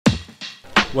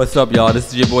What's up, y'all? This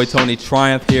is your boy Tony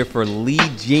Triumph here for Lee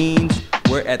Jeans.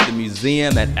 We're at the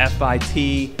museum at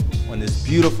FIT on this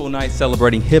beautiful night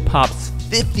celebrating hip-hop's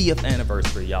 50th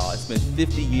anniversary, y'all. It's been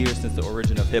 50 years since the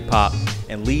origin of hip-hop,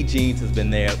 and Lee Jeans has been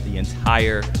there the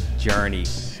entire journey.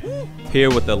 Here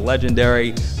with the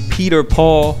legendary Peter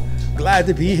Paul. Glad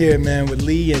to be here, man, with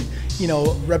Lee, and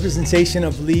representation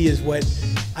of Lee is what,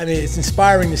 it's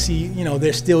inspiring to see,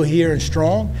 they're still here and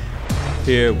strong.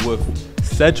 Here with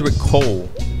Cedric Cole,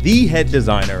 the head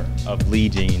designer of Lee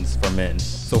Jeans for men.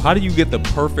 So how do you get the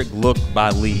perfect look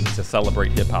by Lee to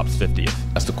celebrate hip-hop's 50th?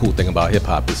 That's the cool thing about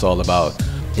hip-hop. It's all about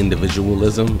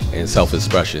individualism and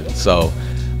self-expression. So,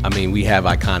 we have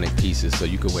iconic pieces. So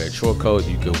you could wear a short coat,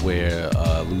 you could wear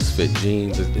loose-fit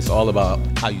jeans. It's all about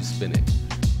how you spin it.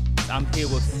 I'm here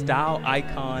with style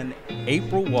icon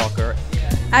April Walker.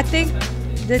 I think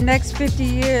the next 50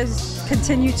 years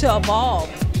continue to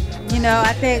evolve.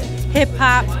 I think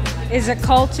hip-hop is a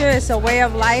culture, it's a way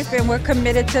of life, and we're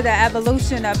committed to the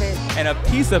evolution of it. And a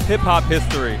piece of hip-hop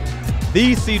history,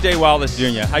 the C.J. Wallace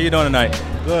Jr. How you doing tonight?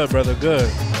 Good, brother, good.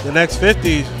 The next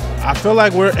 50, I feel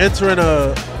like we're entering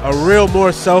a real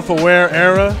more self-aware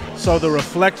era. So the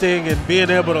reflecting and being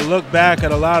able to look back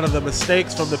at a lot of the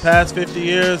mistakes from the past 50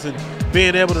 years and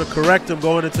being able to correct them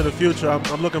going into the future,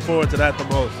 I'm looking forward to that the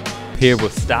most. Here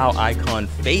with style icon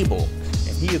Fable,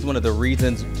 and he is one of the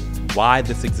reasons why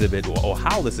this exhibit, or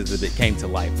how this exhibit came to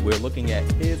life. We're looking at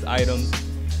his items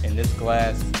in this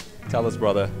glass. Tell us,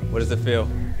 brother, what does it feel?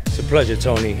 It's a pleasure,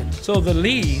 Tony. So the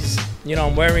Lees,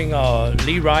 I'm wearing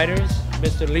Lee Riders,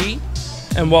 Mr. Lee,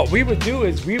 and what we would do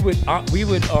is we would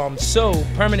sew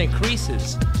permanent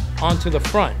creases onto the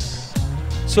front.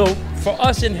 So for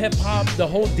us in hip hop, the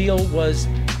whole deal was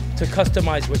to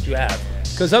customize what you have,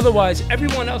 because otherwise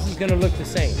everyone else is going to look the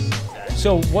same.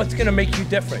 So what's going to make you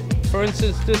different? For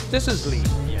instance, this is Lee.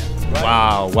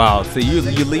 Right? Wow. So you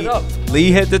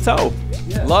Lee head to toe.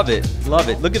 Yeah. Love it. Look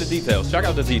at the details. Check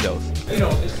out the details.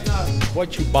 It's not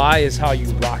what you buy, is how you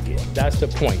rock it. That's the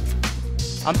point.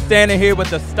 I'm standing here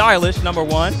with the stylish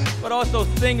 #1, but also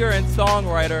singer and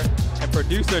songwriter and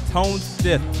producer Tone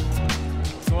Stiff.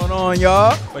 What's going on,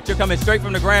 y'all? But you're coming straight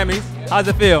from the Grammys. How's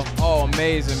it feel? Oh,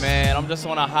 amazing, man. I'm just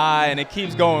on a high, and it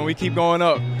keeps going. We keep going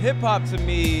up. Hip-hop, to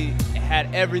me,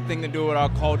 had everything to do with our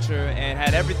culture and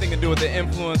had everything to do with the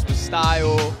influence with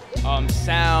style,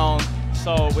 sound.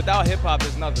 So without hip-hop,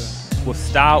 there's nothing. With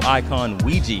style icon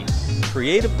Ouija,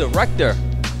 creative director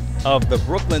of the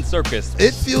Brooklyn Circus.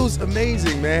 It feels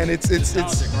amazing, man. It's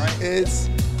right?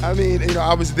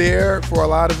 I was there for a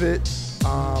lot of it.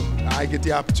 I get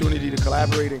the opportunity to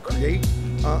collaborate and create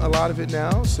a lot of it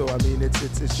now. So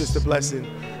it's just a blessing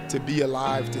to be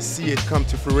alive, to see it come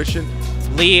to fruition.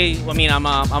 Lee, I'm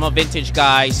a vintage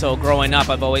guy, so growing up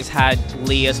I've always had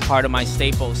Lee as part of my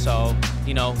staple. So,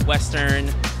 Western,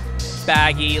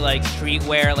 baggy, like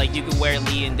streetwear, like you can wear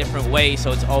Lee in different ways,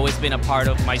 so it's always been a part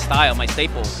of my style, my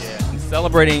staple. Yeah. And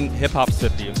celebrating hip-hop's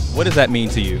 50th, what does that mean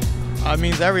to you? It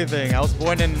means everything. I was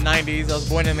born in the 90s, I was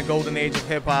born in the golden age of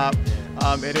hip-hop.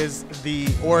 It is the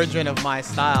origin of my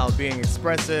style, being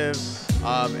expressive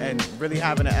and really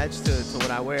having an edge to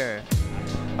what I wear.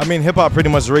 Hip-hop pretty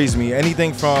much raised me.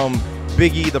 Anything from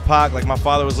Biggie, the Pac, like my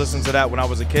father was listening to that when I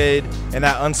was a kid, and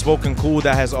that unspoken cool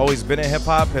that has always been in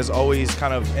hip-hop has always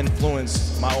kind of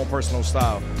influenced my own personal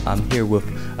style. I'm here with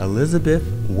Elizabeth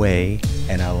Way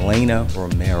and Elena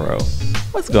Romero.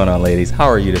 What's going on, ladies? How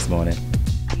are you this morning?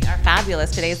 We are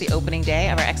fabulous. Today is the opening day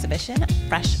of our exhibition,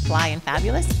 Fresh, Fly, and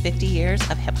Fabulous, 50 Years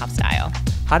of Hip-Hop Style.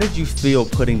 How did you feel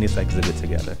putting this exhibit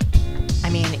together?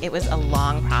 It was a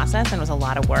long process and it was a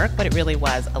lot of work, but it really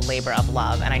was a labor of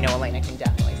love, and I know Elena can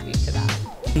definitely speak to that.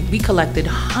 We collected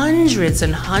hundreds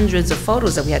and hundreds of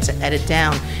photos that we had to edit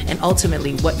down, and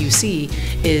ultimately what you see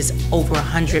is over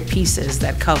 100 pieces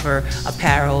that cover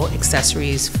apparel,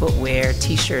 accessories, footwear,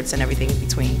 t-shirts, and everything in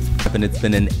between. And it's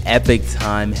been an epic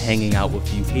time hanging out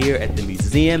with you here at the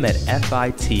museum at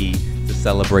FIT to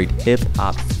celebrate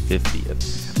hip-hop's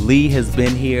 50th. Lee has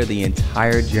been here the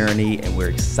entire journey, and we're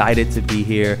excited to be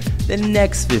here the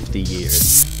next 50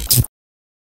 years.